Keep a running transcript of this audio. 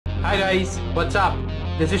Hi guys, what's up?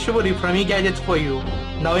 This is Shubhri from eGadgets for you.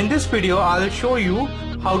 Now in this video I'll show you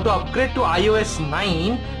how to upgrade to iOS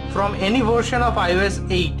 9 from any version of iOS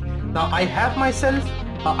 8. Now I have myself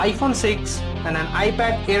an iPhone 6 and an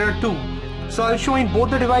iPad Air 2. So I'll show in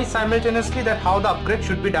both the devices simultaneously that how the upgrade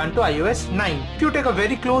should be done to iOS 9. If you take a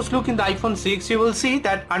very close look in the iPhone 6, you will see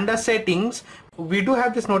that under settings we do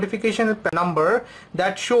have this notification number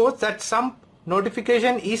that shows that some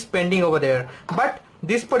notification is pending over there, but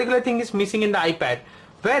this particular thing is missing in the iPad.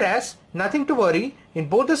 Whereas nothing to worry, in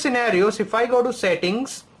both the scenarios, if I go to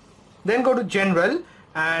settings, then go to general,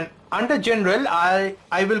 and under general I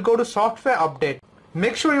will go to software update.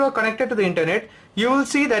 Make sure you are connected to the internet. You will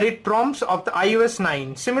see that it prompts of the iOS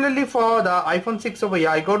 9. Similarly for the iPhone 6 over here,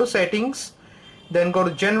 I go to settings, then go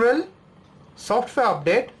to general, software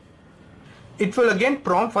update. It will again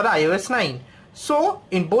prompt for the iOS 9. So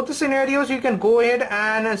in both the scenarios you can go ahead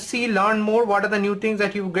and learn more what are the new things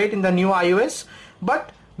that you get in the new iOS,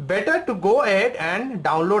 but better to go ahead and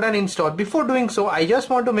download and install. Before doing so, I just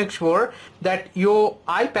want to make sure that your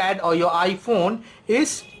iPad or your iPhone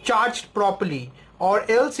is charged properly, or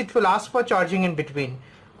else it will ask for charging in between.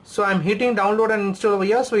 So I'm hitting download and install over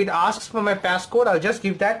here, so it asks for my passcode. I'll just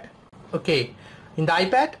give that. Okay, in the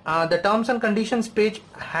iPad the terms and conditions page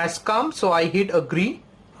has come, so I hit agree.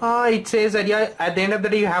 It says that at the end of the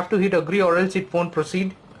day you have to hit agree or else it won't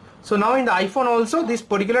proceed. So now in the iPhone also this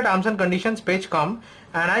particular terms and conditions page come,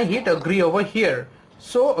 and I hit agree over here.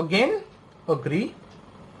 So again agree,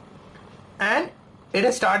 and it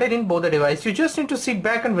has started in both the devices. You just need to sit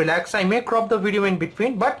back and relax. I may crop the video in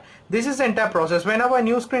between, but this is the entire process. Whenever a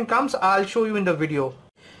new screen comes, I'll show you in the video.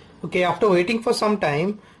 Okay, after waiting for some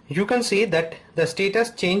time, you can see that the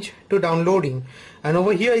status changed to downloading, and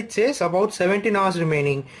over here it says about 17 hours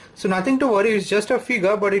remaining. So nothing to worry, it's just a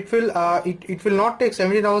figure, but it will not take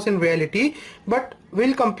 17 hours in reality, but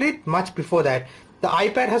will complete much before that. The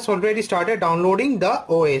iPad has already started downloading the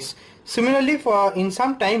OS. Similarly, for in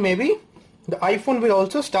some time maybe the iPhone will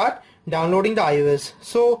also start downloading the iOS.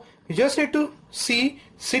 So you just need to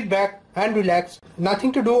sit back and relax.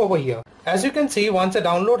 Nothing to do over here. As you can see, once the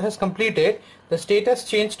download has completed, the status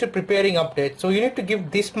changed to preparing update. So you need to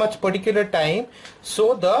give this much particular time,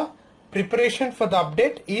 so the preparation for the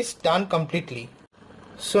update is done completely.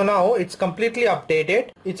 So now it's completely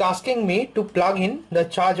updated. It's asking me to plug in the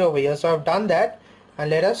charge over here. So I've done that, and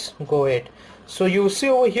let us go ahead. So you see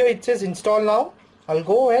over here it says install now. I'll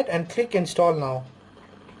go ahead and click install now.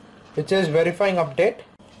 It says verifying update.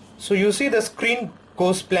 So you see the screen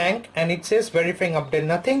goes blank and it says verifying update.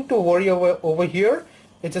 Nothing to worry over here.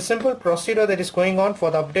 It's a simple procedure that is going on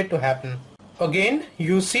for the update to happen. Again,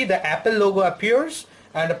 you see the Apple logo appears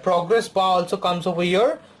and a progress bar also comes over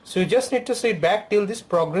here. So you just need to sit back till this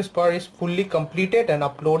progress bar is fully completed and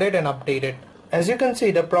uploaded and updated. As you can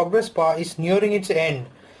see, the progress bar is nearing its end.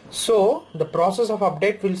 So the process of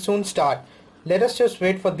update will soon start. Let us just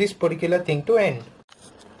wait for this particular thing to end.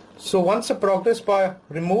 So once the progress bar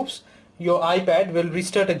removes, your iPad will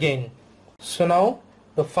restart again. So now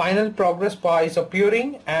the final progress bar is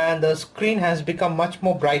appearing and the screen has become much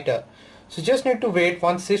more brighter. So just need to wait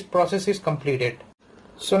once this process is completed.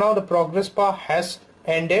 So now the progress bar has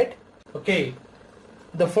ended. Okay,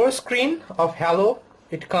 the first screen of hello,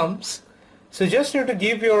 it comes. So just need to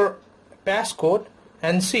give your passcode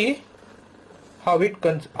and see how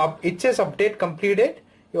it says update completed.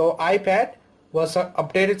 Your iPad was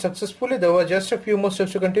updated successfully. There were just a few more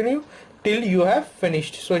steps to continue till you have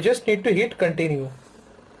finished. So just need to hit continue.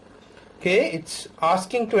 Okay, it's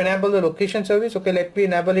asking to enable the location service. Okay, let me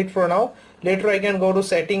enable it for now. Later I can go to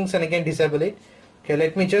settings and again disable it. Okay,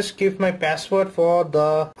 let me just give my password for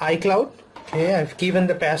the iCloud. Okay, I've given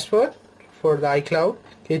the password for the iCloud.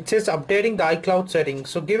 Okay, it says updating the iCloud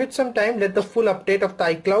settings. So give it some time, let the full update of the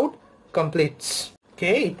iCloud completes.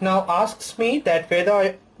 Okay, it now asks me that whether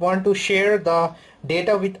I want to share the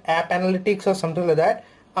data with app analytics or something like that.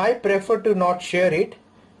 I prefer to not share it.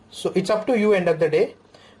 So it's up to you end of the day.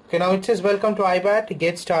 Okay, now it says welcome to iPad,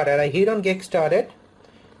 get started. I hit on get started,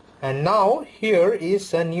 and now here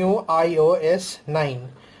is a new iOS 9.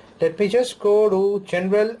 Let me just go to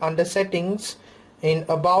general under settings. In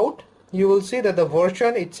about, you will see that the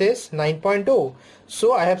version it says 9.0.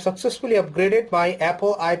 So I have successfully upgraded my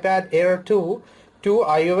Apple iPad Air 2 to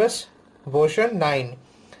iOS version 9.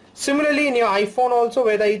 Similarly in your iPhone also,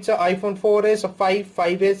 whether it's an iPhone 4S or 5,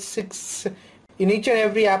 5S, 6, in each and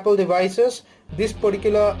every Apple devices, this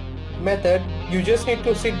particular method, you just need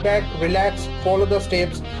to sit back, relax, follow the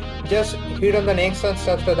steps, just hit on the next and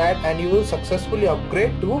stuff like that, and you will successfully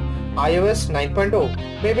upgrade to iOS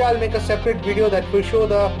 9.0. Maybe I'll make a separate video that will show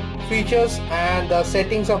the features and the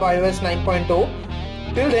settings of iOS 9.0.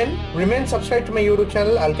 Till then, remain subscribed to my YouTube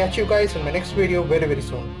channel. I'll catch you guys in my next video very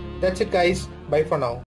soon. That's it guys. Bye for now.